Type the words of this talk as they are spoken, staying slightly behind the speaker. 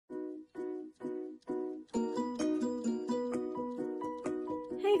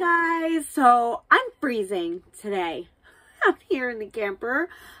Hey guys, so I'm freezing today out here in the camper.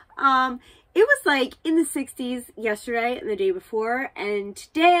 It was like in the 60s yesterday and the day before, and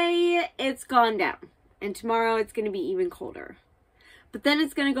today it's gone down, and tomorrow it's going to be even colder, but then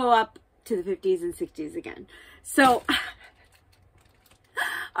it's going to go up to the 50s and 60s again. So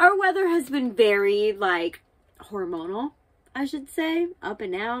our weather has been very like hormonal, I should say, up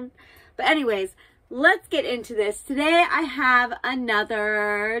and down. But anyways, let's get into this. Today I have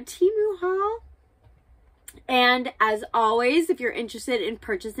another Temu haul. And as always, if you're interested in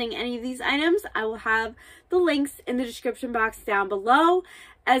purchasing any of these items, I will have the links in the description box down below,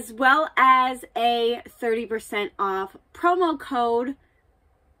 as well as a 30% off promo code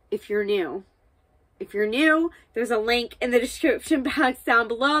if you're new. If you're new, there's a link in the description box down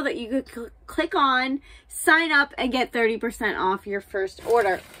below that you could click on, sign up, and get 30% off your first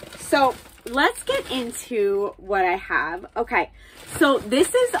order. So let's get into what I have. Okay, so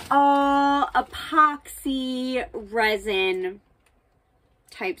this is all epoxy resin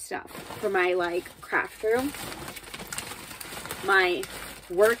type stuff for my like craft room, my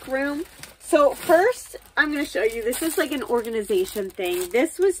work room. So first, I'm going to show you, this is like an organization thing.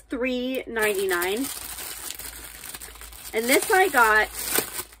 This was $3.99. And this I got,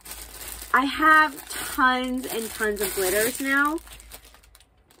 I have tons and tons of glitters now.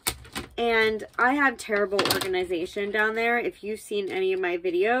 And I have terrible organization down there. If you've seen any of my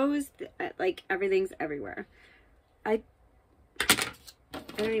videos, like everything's everywhere. I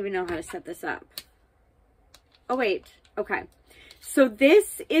don't even know how to set this up. Oh wait, okay. So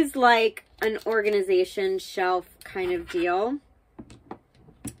this is like an organization shelf kind of deal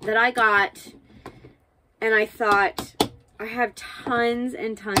that I got, and I thought I have tons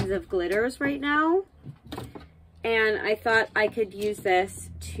and tons of glitters right now, and I thought I could use this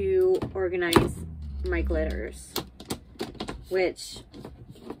to organize my glitters, which,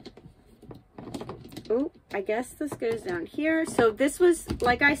 oh, I guess this goes down here. So this was,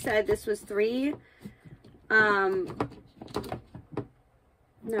 like I said, this was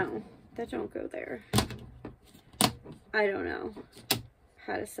no, that don't go there. I don't know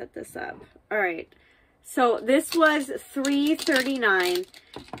how to set this up. All right. So this was $3.39.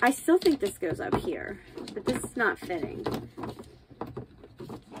 I still think this goes up here, but this is not fitting.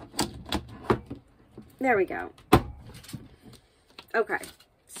 There we go. Okay.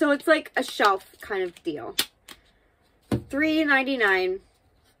 So it's like a shelf kind of deal. $3.99.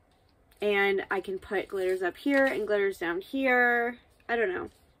 And I can put glitters up here and glitters down here. I don't know.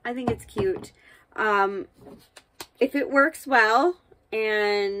 I think it's cute. If it works well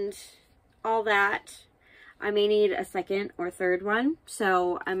and all that, I may need a second or third one.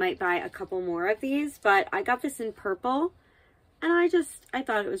 So I might buy a couple more of these. But I got this in purple, and I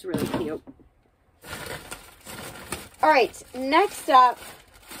thought it was really cute. All right, next up,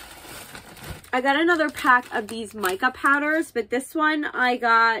 I got another pack of these mica powders, but this one I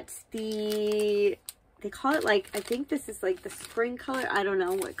got they call it like, I think this is like the spring color. I don't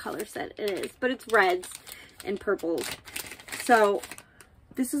know what color set it is, but it's reds and purples. So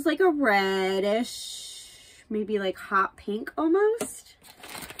this is like a reddish, maybe like hot pink almost.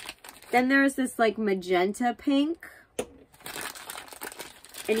 Then there's this like magenta pink,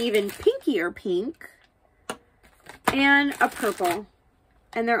 an even pinkier pink, and a purple.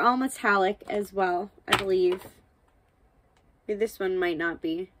 And they're all metallic as well, I believe. This one might not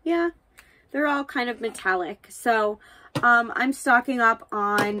be. Yeah, they're all kind of metallic. So I'm stocking up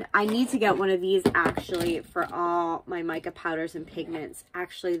on, I need to get one of these actually for all my mica powders and pigments.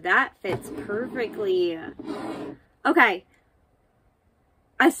 Actually, that fits perfectly. Okay.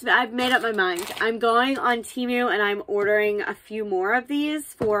 I've made up my mind. I'm going on Temu and I'm ordering a few more of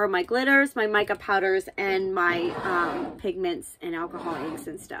these for my glitters, my mica powders, and my pigments and alcohol inks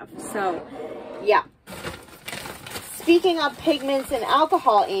and stuff. So, yeah. Speaking of pigments and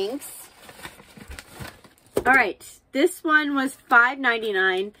alcohol inks, all right, this one was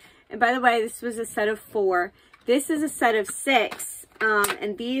 $5.99. And by the way, this was a set of 4. This is a set of 6,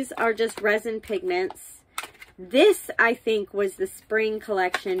 and these are just resin pigments. This, I think, was the spring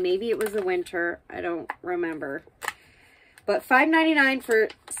collection. Maybe it was the winter. I don't remember. But $5.99 for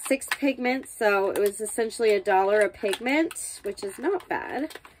 6 pigments. So it was essentially $1 a pigment, which is not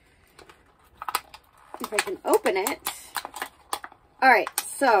bad. If I can open it. All right.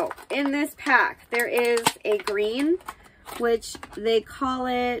 So in this pack, there is a green, which they call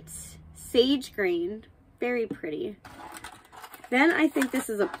it sage green. Very pretty. Then I think this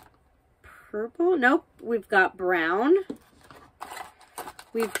is a purple. Nope. We've got brown.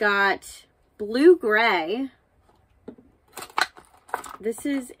 We've got blue-gray. This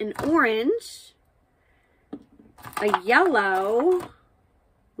is an orange, a yellow,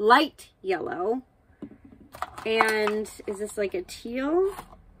 light yellow. And is this like a teal?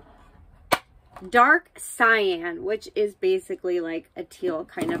 Dark cyan, which is basically like a teal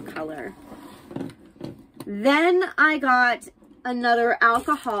kind of color. Then I got another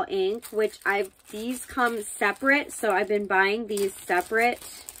alcohol ink, which these come separate, so I've been buying these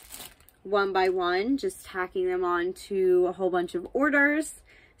separate one by one, just tacking them on to a whole bunch of orders.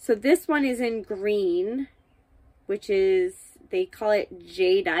 So this one is in green, which is, they call it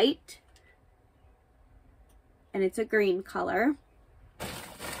jadeite, and it's a green color.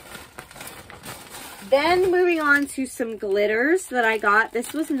 Then moving on to some glitters that I got.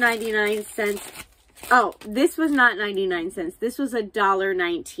 This was 99 cents. Oh, this was not 99 cents. This was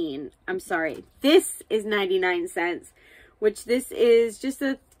 $1.19. I'm sorry. This is 99 cents, which this is just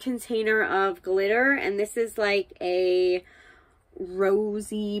a container of glitter. And this is like a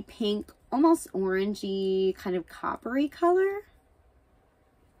rosy pink, almost orangey, kind of coppery color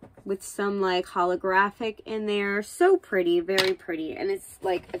with some like holographic in there. So pretty, very pretty. And it's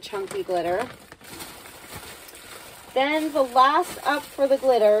like a chunky glitter. Then the last up for the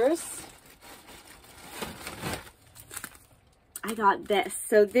glitters, I got this.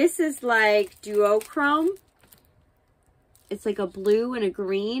 So this is like duochrome. It's like a blue and a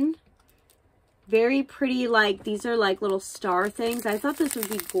green. Very pretty, like these are like little star things. I thought this would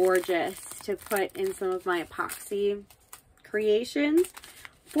be gorgeous to put in some of my epoxy creations.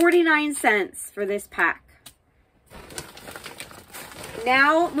 49 cents for this pack.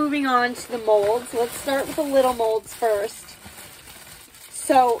 Now moving on to the molds. Let's start with the little molds first.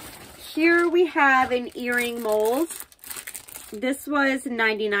 So here we have an earring mold. This was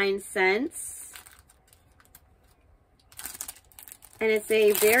 99 cents. And it's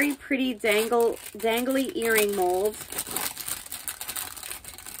a very pretty dangly earring mold.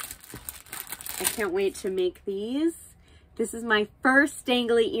 I can't wait to make these. This is my first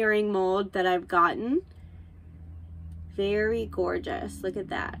dangly earring mold that I've gotten. Very gorgeous. Look at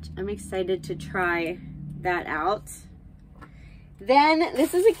that. I'm excited to try that out. Then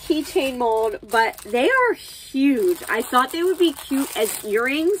this is a keychain mold, but they are huge. I thought they would be cute as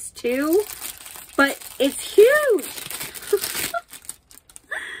earrings too, but it's huge.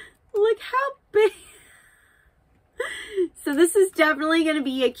 Look how big. So this is definitely going to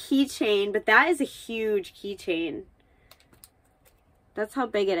be a keychain, but that is a huge keychain. That's how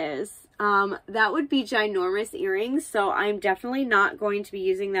big it is. That would be ginormous earrings, so I'm definitely not going to be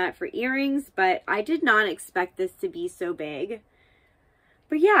using that for earrings, but I did not expect this to be so big.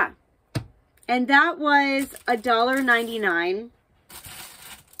 But yeah, and that was $1.99,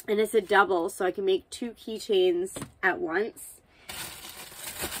 and it's a double, so I can make 2 keychains at once.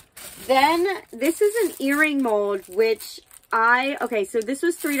 Then this is an earring mold, which okay, so this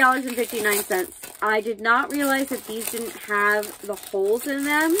was $3.59. I did not realize that these didn't have the holes in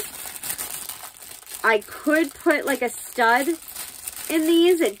them. I could put like a stud in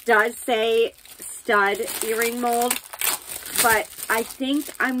these. It does say stud earring mold, but I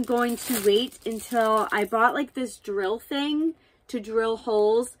think I'm going to wait until I bought like this drill thing to drill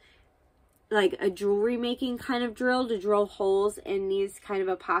holes, like a jewelry making kind of drill to drill holes in these kind of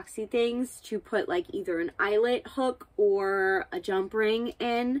epoxy things to put like either an eyelet hook or a jump ring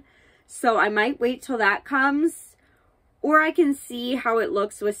in. So I might wait till that comes. Or I can see how it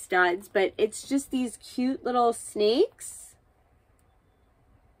looks with studs, but it's just these cute little snakes.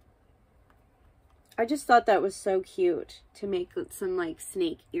 I just thought that was so cute to make some like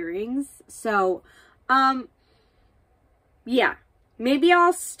snake earrings. So, yeah, maybe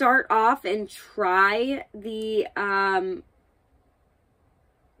I'll start off and try the,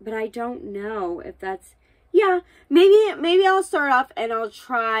 but I don't know if that's, yeah, maybe I'll start off and I'll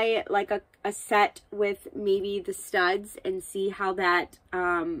try like a set with maybe the studs and see how that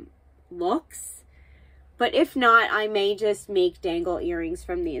looks. But if not, I may just make dangle earrings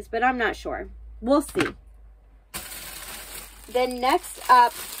from these, but I'm not sure. We'll see. Then next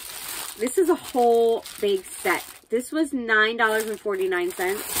up, this is a whole big set. This was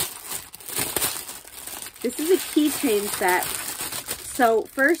 $9.49. This is a keychain set. So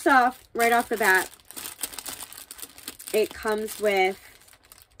first off, right off the bat, it comes with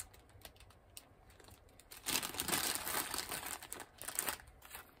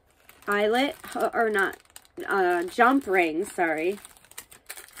eyelet, or not, jump ring, sorry.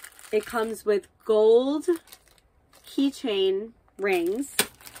 It comes with gold keychain rings.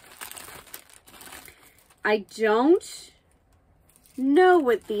 I don't know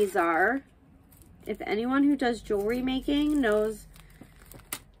what these are. If anyone who does jewelry making knows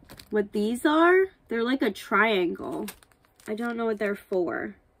what these are, they're like a triangle. I don't know what they're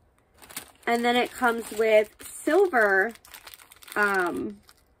for. And then it comes with silver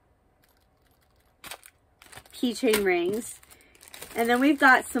keychain rings. And then we've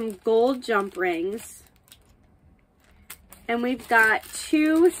got some gold jump rings. And we've got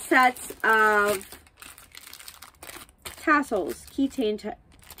 2 sets of tassels,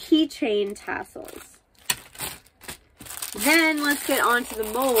 keychain tassels. Then let's get on to the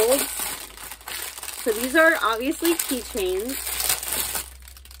molds. So these are obviously keychains.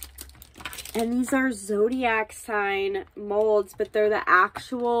 And these are zodiac sign molds, but they're the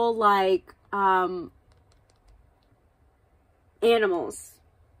actual, like, animals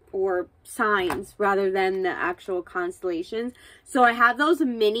or signs rather than the actual constellations. So I have those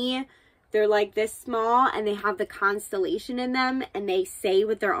mini, they're like this small, and they have the constellation in them, and they say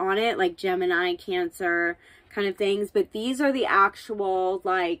what they're on it, like Gemini, Cancer kind of things. But these are the actual,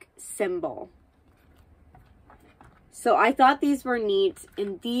 like, symbol. So I thought these were neat,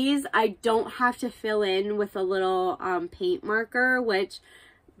 and these I don't have to fill in with a little paint marker, which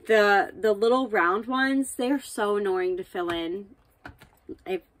the little round ones, they're so annoying to fill in,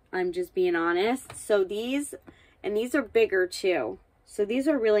 if I'm just being honest. So these, and these are bigger too. So these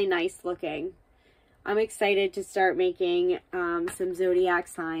are really nice looking. I'm excited to start making some zodiac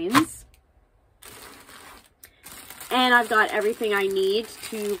signs. And I've got everything I need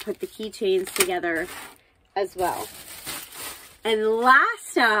to put the keychains together as well. And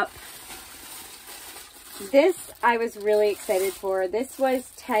last up, this I was really excited for. This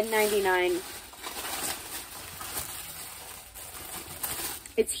was $10.99.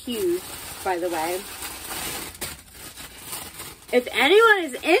 It's huge, by the way. If anyone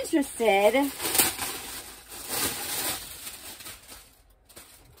is interested,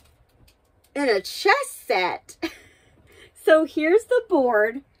 in a chess set. So here's the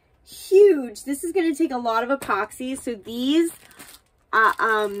board. Huge. This is going to take a lot of epoxy. So these,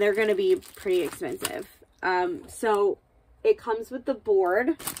 they're going to be pretty expensive. So it comes with the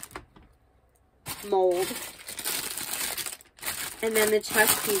board mold and then the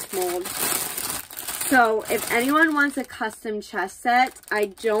chess piece mold. So if anyone wants a custom chess set, I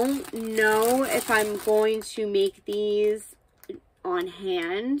don't know if I'm going to make these on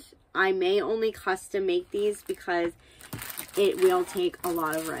hand. I may only custom make these because it will take a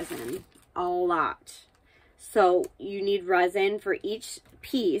lot of resin. A lot. So you need resin for each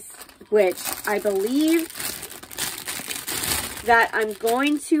piece, which I believe that I'm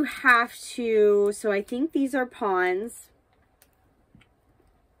going to have to, so I think these are pawns,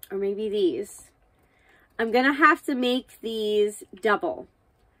 or maybe these. I'm going to have to make these double.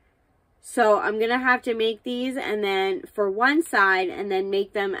 So I'm going to have to make these and then for one side and then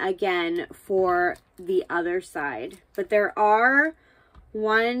make them again for the other side. But there are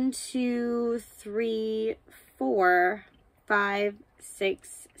 1, 2, 3, 4, 5,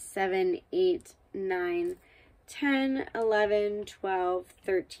 6, 7, 8, 9, 10, 11, 12,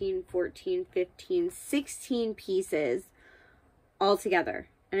 13, 14, 15, 16 pieces all together.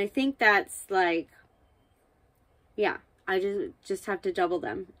 And I think that's like, yeah, I just have to double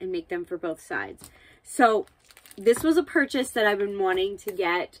them and make them for both sides. So this was a purchase that I've been wanting to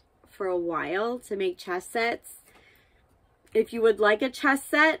get for a while to make chess sets. If you would like a chess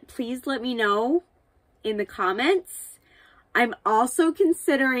set, please let me know in the comments. I'm also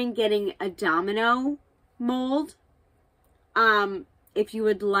considering getting a domino mold. If you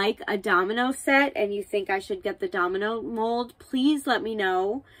would like a domino set and you think I should get the domino mold, please let me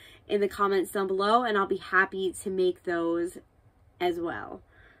know in the comments down below and I'll be happy to make those as well.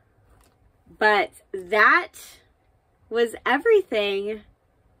 But that was everything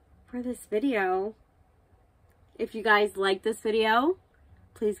for this video. If you guys like this video,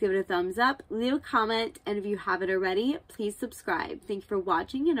 please give it a thumbs up, leave a comment, and if you haven't already, please subscribe. Thank you for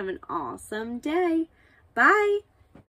watching and have an awesome day. Bye!